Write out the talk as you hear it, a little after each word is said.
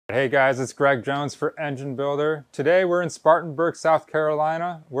Hey guys, it's Greg Jones for Engine Builder. Today we're in Spartanburg, South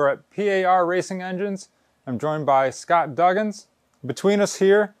Carolina. We're at PAR Racing Engines. I'm joined by Scott Duggins. Between us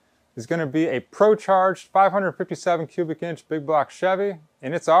here is going to be a Pro-Charged 557 cubic inch big block Chevy,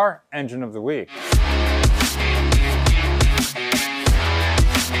 and it's our Engine of the Week.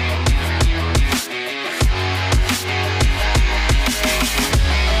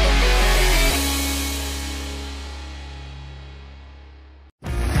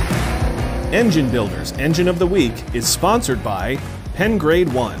 Engine Builder's Engine of the Week is sponsored by Penn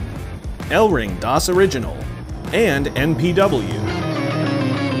Grade 1, Elring DOS Original, and NPW.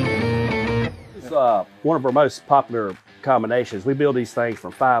 It's one of our most popular combinations. We build these things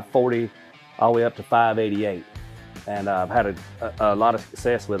from 540 all the way up to 588, and I've had a lot of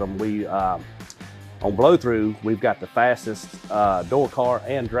success with them. We on blow-through, we've got the fastest door car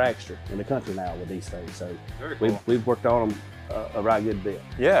and dragster in the country now with these things. So very cool. we've worked on them a right good bit.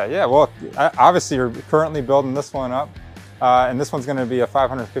 Yeah. Well, obviously you're currently building this one up, and this one's going to be a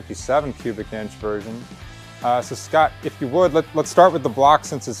 557 cubic inch version. So Scott, if you would, let's start with the block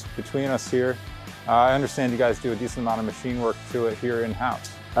since it's between us here. I understand you guys do a decent amount of machine work to it here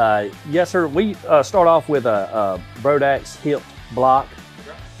in-house. Yes, sir. We start off with a Brodax hipped block,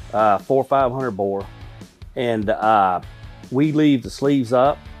 4/500 bore, and we leave the sleeves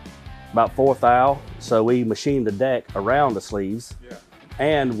up about 4 thou, so we machine the deck around the sleeves,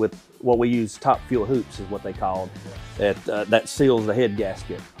 and with what we use, top fuel hoops is what they call it, that seals the head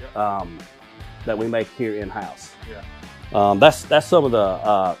gasket that we make here in-house. That's some of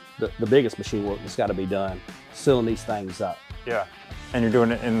the biggest machine work that's got to be done, sealing these things up. Yeah, and you're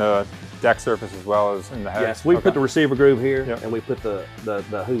doing it in the deck surface as well as in the head? Yes, we put the receiver groove here, and we put the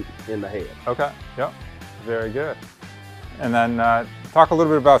hoop in the head. Okay, yep, very good. And then talk a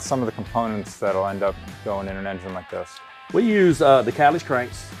little bit about some of the components that'll end up going in an engine like this. We use the Cowlage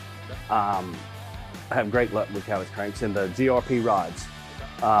cranks. I have great luck with Cowlage cranks and the GRP rods.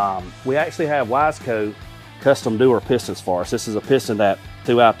 We actually have Wisco custom doer pistons for us. This is a piston that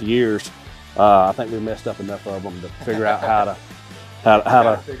throughout the years, I think we messed up enough of them to figure out how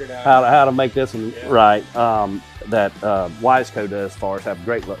to make this one right. That Wisco does for us. Have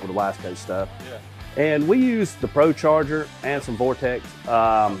great luck with the Wisco stuff. And we use the Pro-Charger and some Vortex.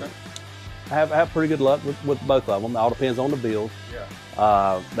 Have pretty good luck with both of them. It all depends on the build.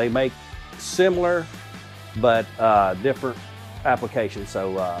 They make similar but different applications.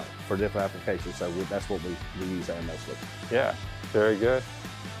 So for different applications, so that's what we use there mostly. Yeah, very good.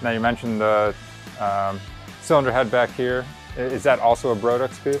 Now you mentioned the cylinder head back here. Is that also a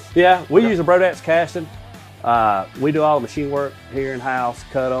Brodax piece? Yeah, we use a Brodax casting. We do all the machine work here in house,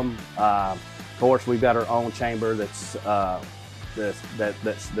 cut them. Of course, we've got our own chamber that's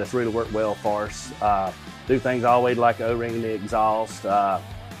really worked well for us. Do things all the way like O-ring and the exhaust.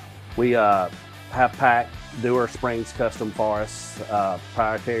 We have packed, do our springs custom for us,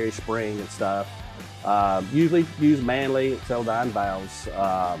 proprietary spring and stuff. Usually use Manley, Celadine valves.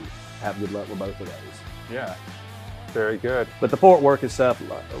 Have good luck with both of those. Yeah, very good. But the port work and stuff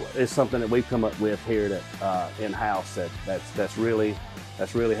is something that we've come up with here in-house that's really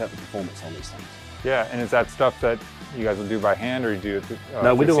helped the performance on these things. Yeah, and is that stuff that you guys will do by hand, or you do it?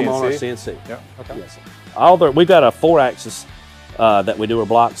 No, we do CNC? them on our CNC. Yeah. Okay. Yes. We've got a 4-axis that we do our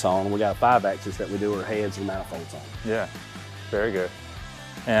blocks on. We got a 5-axis that we do our heads and manifolds on. Yeah, very good.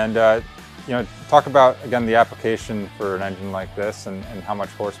 And talk about again the application for an engine like this, and how much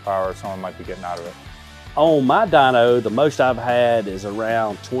horsepower someone might be getting out of it. On my dyno, the most I've had is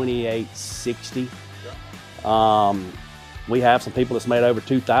around 2860. We have some people that's made over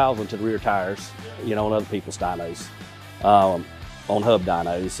 2,000 to the rear tires, on other people's dynos, on hub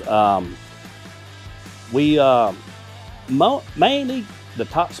dynos. We mainly the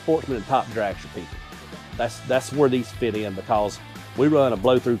top sportsmen and top dragster people. That's where these fit in, because we run a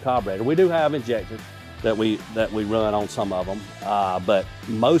blow-through carburetor. We do have injectors that we run on some of them, but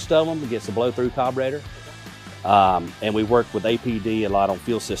most of them gets a blow-through carburetor. And we work with APD a lot on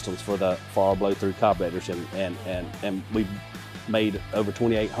fuel systems for our blow-through carburetors, and we've made over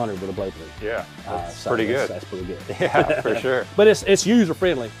 2,800 with a blow-through. Yeah, that's so pretty good. That's pretty good. Yeah, for sure. But it's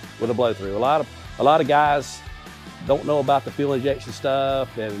user-friendly with a blow-through. A lot of guys don't know about the fuel injection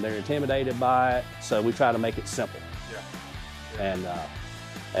stuff, and they're intimidated by it. So we try to make it simple. And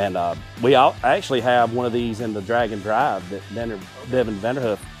we actually have one of these in the Dragon Drive that Devin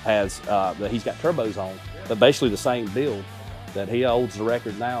Vanderhoof has. He's got turbos on, but basically the same build that he holds the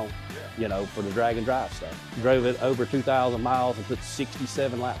record now, for the Dragon Drive stuff. Drove it over 2,000 miles and put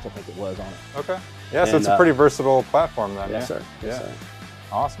 67 laps, I think it was, on it. Okay. Yeah, so it's a pretty versatile platform then. Yes, sir. Yeah. Yes, sir.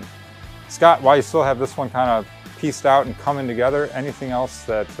 Awesome. Scott, while you still have this one kind of pieced out and coming together, anything else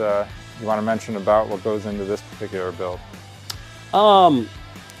that you want to mention about what goes into this particular build?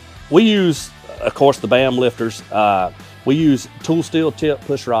 We use, of course, the BAM lifters. We use tool steel tip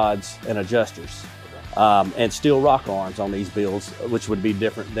push rods and adjusters, and steel rock arms on these builds, which would be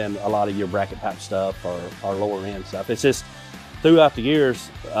different than a lot of your bracket pipe stuff or lower end stuff. It's just throughout the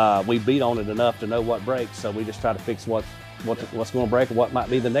years, we beat on it enough to know what breaks, so we just try to fix what's going to break and what might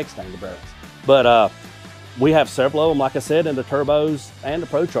be the next thing to break. But we have several of them, like I said, in the turbos and the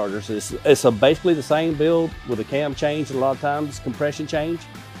Pro Chargers. It's basically the same build with a cam change and a lot of times compression change,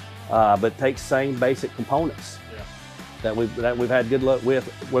 but it takes the same basic components that we've had good luck with,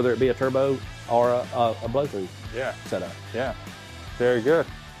 whether it be a turbo or a blow-through setup. Yeah, very good.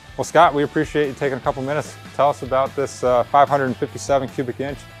 Well, Scott, we appreciate you taking a couple minutes to tell us about this 557 cubic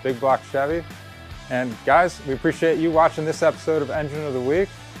inch big block Chevy. And guys, we appreciate you watching this episode of Engine of the Week.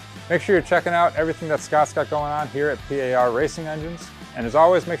 Make sure you're checking out everything that Scott's got going on here at PAR Racing Engines. And as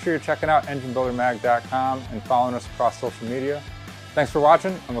always, make sure you're checking out enginebuildermag.com and following us across social media. Thanks for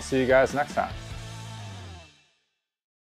watching, and we'll see you guys next time.